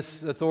 18,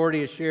 this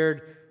authority is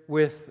shared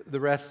with the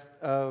rest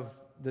of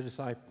the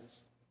disciples.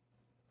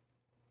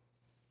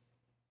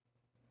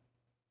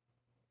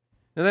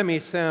 Now that may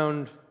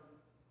sound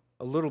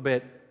a little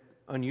bit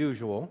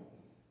unusual,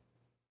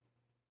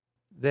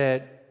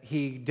 that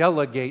he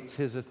delegates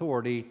his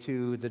authority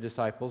to the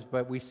disciples,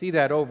 but we see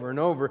that over and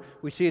over.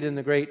 We see it in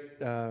the Great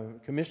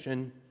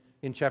Commission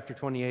in chapter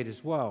 28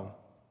 as well.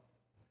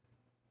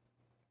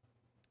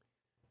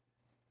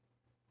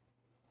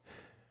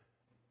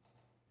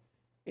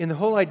 In the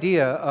whole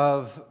idea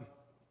of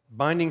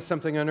binding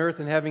something on earth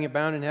and having it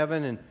bound in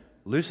heaven, and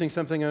loosing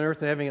something on earth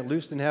and having it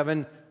loosed in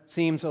heaven,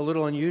 seems a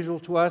little unusual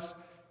to us,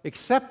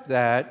 except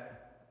that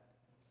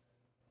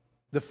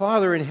the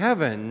Father in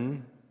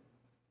heaven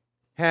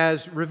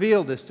has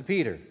revealed this to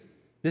Peter.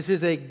 This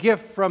is a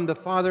gift from the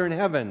Father in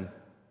heaven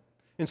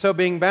And so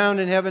being bound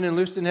in heaven and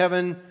loosed in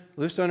heaven,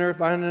 loosed on earth,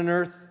 bound on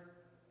earth,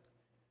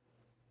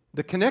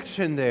 the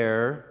connection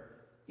there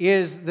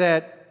is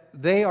that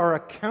they are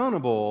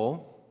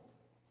accountable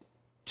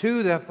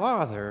to the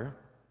Father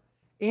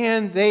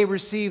and they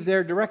receive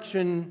their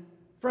direction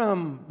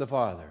from the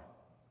Father.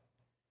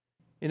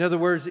 In other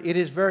words, it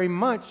is very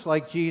much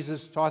like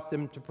Jesus taught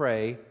them to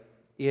pray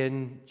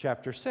in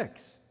chapter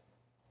 6.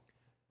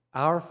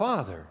 Our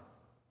Father,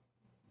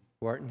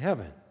 who art in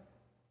heaven,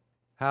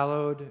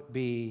 hallowed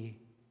be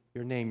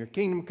your name. Your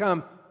kingdom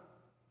come,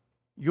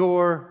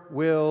 your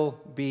will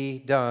be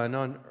done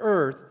on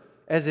earth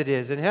as it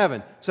is in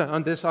heaven. So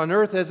on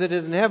earth as it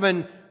is in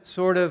heaven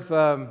sort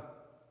of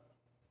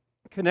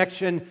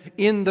connection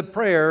in the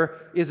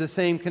prayer is the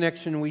same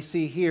connection we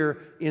see here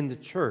in the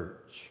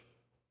church.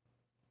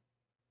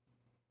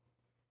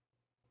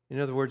 In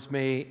other words,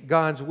 may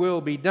God's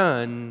will be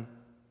done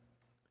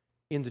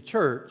in the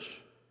church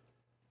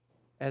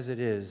as it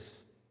is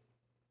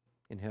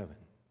in heaven.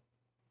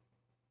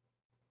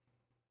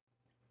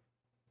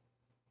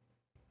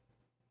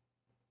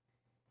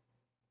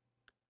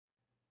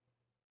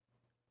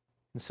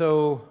 And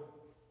so,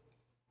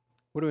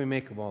 what do we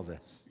make of all this?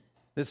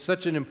 It's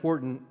such an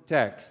important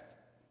text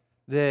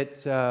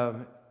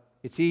that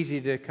it's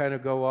easy to kind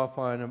of go off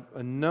on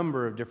a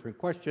number of different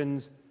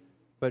questions,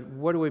 but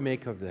what do we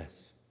make of this?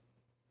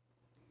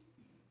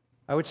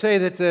 I would say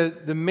that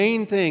the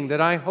main thing that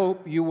I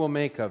hope you will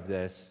make of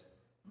this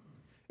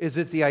is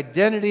that the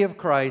identity of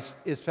Christ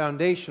is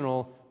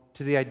foundational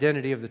to the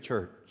identity of the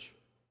church.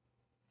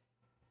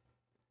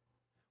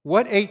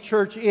 What a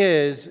church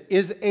is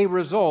a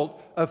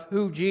result of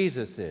who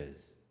Jesus is.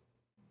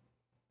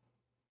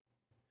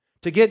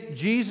 To get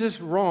Jesus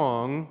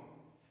wrong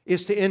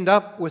is to end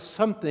up with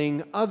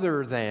something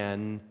other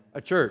than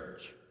a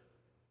church.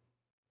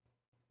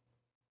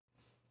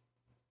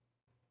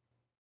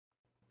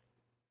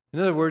 In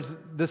other words,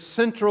 the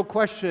central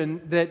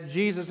question that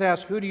Jesus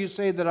asked, "Who do you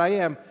say that I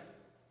am?"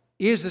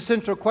 is the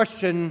central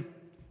question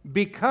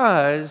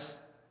because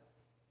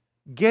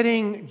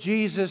getting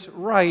Jesus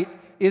right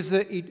is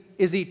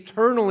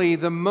eternally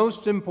the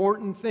most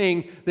important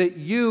thing that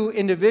you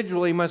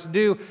individually must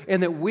do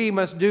and that we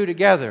must do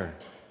together.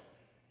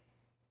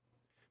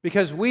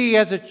 Because we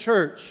as a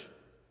church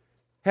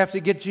have to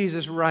get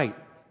Jesus right.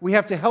 We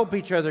have to help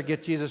each other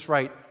get Jesus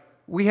right.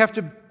 We have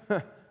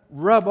to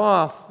rub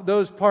off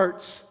those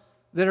parts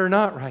that are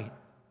not right.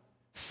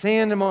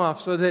 Sand them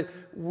off so that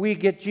we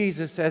get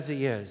Jesus as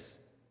He is.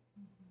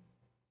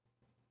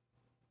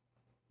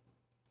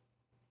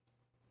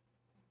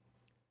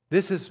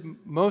 This is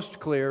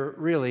most clear,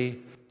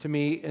 really, to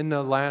me in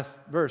the last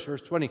verse,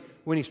 verse 20,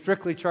 when He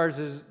strictly charged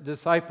His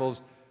disciples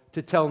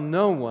to tell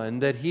no one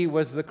that He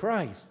was the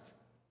Christ.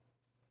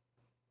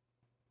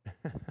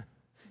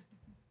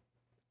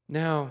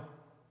 Now,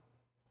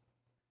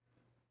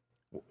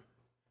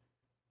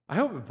 I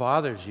hope it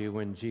bothers you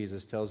when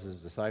Jesus tells His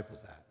disciples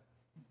that,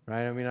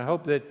 right? I mean, I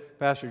hope that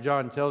Pastor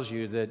John tells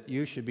you that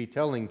you should be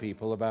telling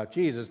people about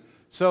Jesus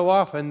so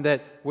often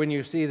that when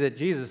you see that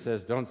Jesus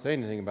says, "Don't say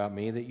anything about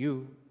me,"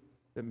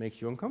 that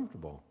makes you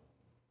uncomfortable.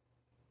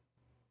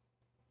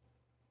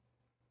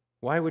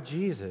 Why would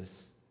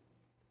Jesus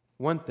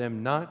want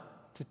them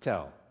not to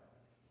tell?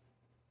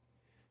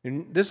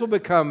 And this will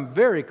become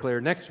very clear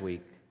next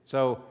week,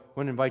 so I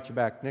want to invite you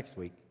back next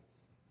week.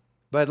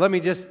 But let me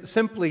just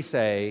simply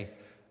say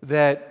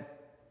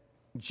that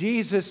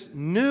Jesus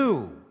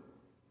knew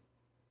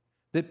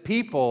that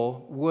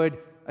people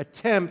would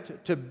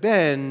attempt to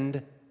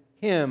bend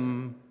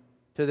Him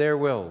to their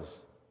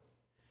wills.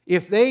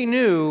 If they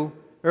knew,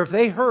 or if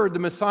they heard the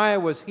Messiah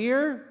was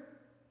here,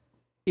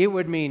 it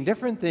would mean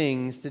different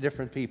things to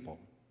different people.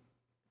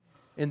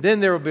 And then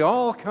there will be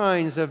all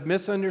kinds of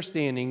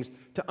misunderstandings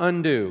to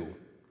undo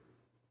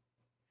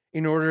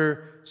in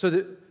order so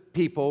that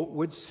people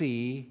would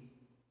see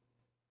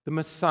the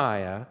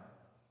Messiah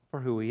for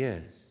who He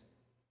is.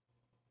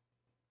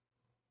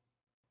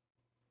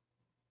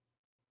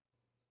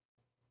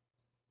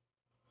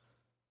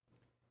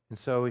 And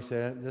so He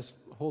said, just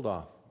hold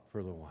off for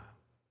a little while.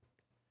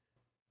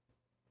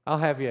 I'll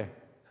have you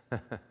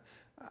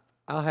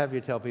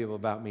tell people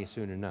about me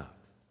soon enough.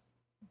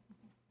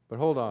 But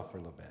hold off for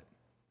a little bit.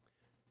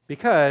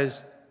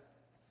 Because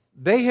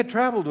they had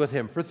traveled with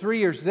Him for 3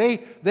 years.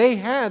 They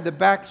had the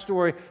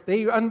backstory.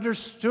 They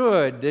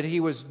understood that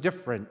He was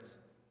different,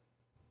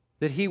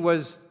 that He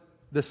was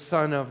the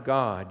Son of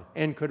God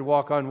and could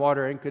walk on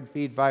water and could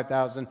feed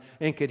 5,000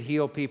 and could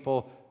heal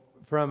people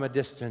from a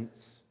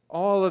distance.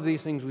 All of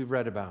these things we've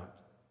read about.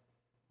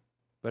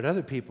 But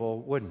other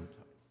people wouldn't.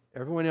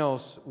 Everyone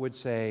else would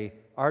say,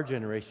 our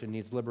generation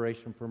needs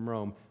liberation from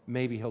Rome.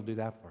 Maybe He'll do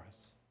that for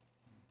us.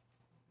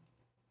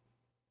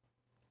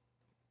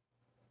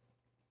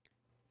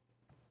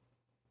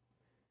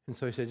 And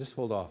so He said, just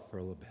hold off for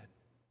a little bit.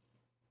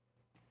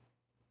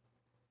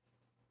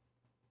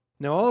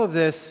 Now, all of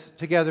this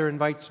together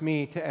invites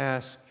me to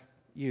ask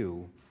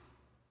you,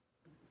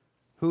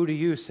 who do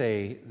you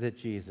say that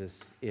Jesus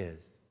is?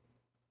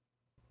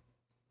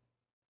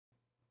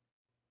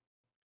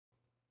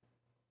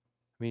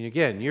 I mean,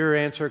 again, your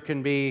answer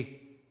can be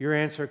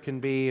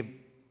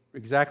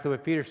exactly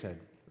what Peter said,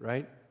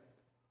 right?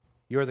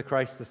 You're the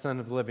Christ, the Son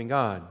of the living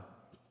God.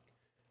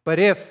 But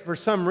if, for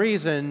some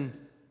reason,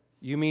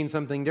 you mean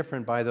something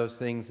different by those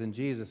things than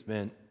Jesus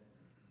meant,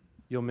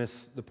 you'll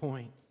miss the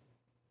point.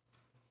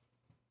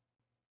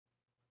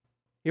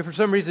 If for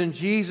some reason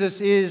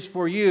Jesus is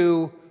for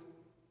you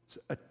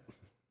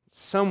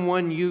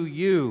someone you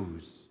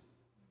use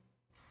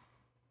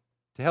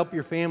to help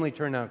your family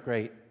turn out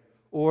great,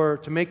 or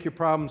to make your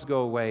problems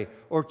go away,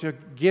 or to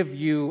give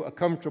you a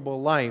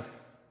comfortable life,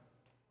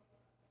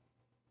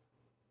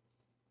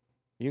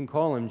 you can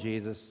call him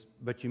Jesus,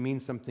 but you mean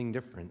something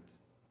different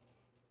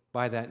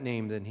by that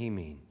name than he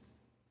means.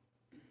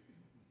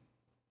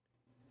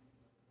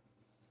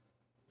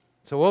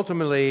 So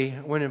ultimately,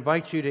 I want to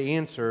invite you to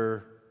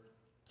answer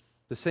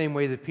the same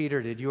way that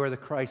Peter did. You are the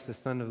Christ, the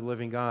Son of the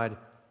living God.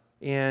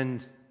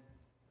 And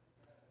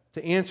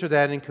to answer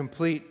that in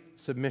complete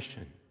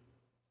submission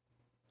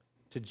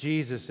to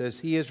Jesus as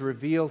he has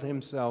revealed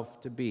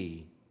himself to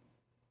be,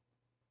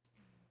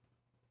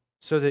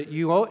 so that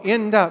you all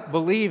end up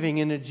believing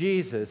in a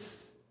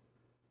Jesus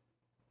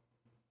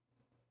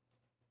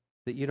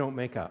that you don't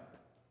make up.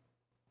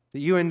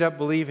 That you end up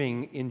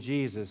believing in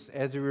Jesus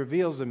as he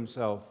reveals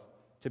himself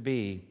to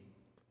be,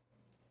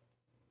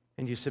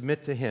 and you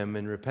submit to him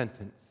in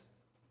repentance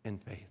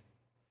and faith.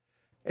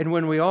 And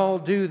when we all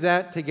do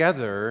that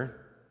together,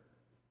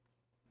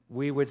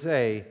 we would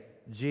say,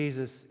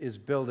 Jesus is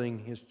building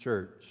his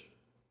church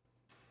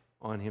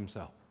on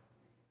himself.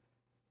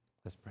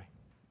 Let's pray.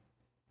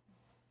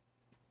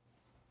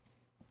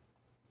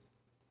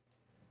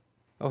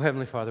 Oh,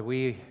 Heavenly Father,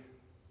 we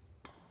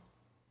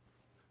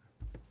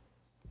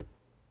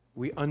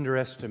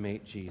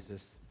underestimate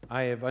Jesus.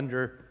 I have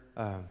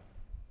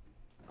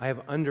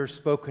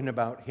underspoken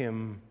about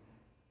him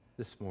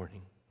this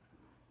morning.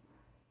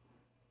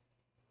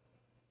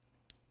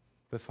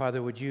 But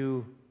Father, would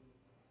you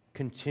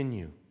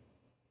continue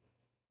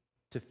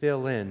to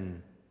fill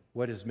in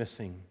what is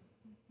missing,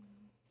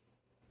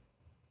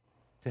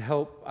 to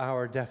help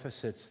our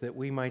deficits, that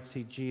we might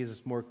see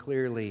Jesus more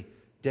clearly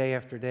day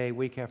after day,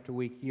 week after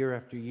week, year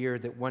after year,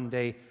 that one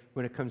day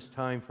when it comes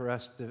time for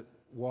us to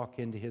walk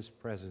into his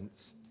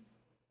presence,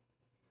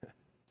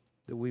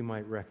 that we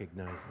might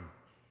recognize him.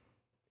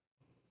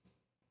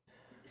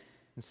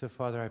 And so,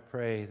 Father, I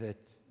pray that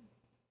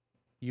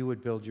you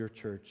would build your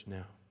church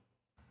now.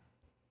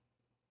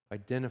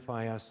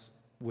 Identify us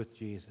with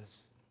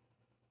Jesus.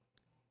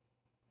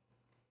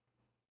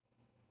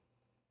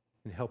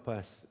 And help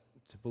us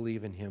to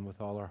believe in him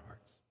with all our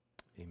hearts.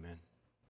 Amen.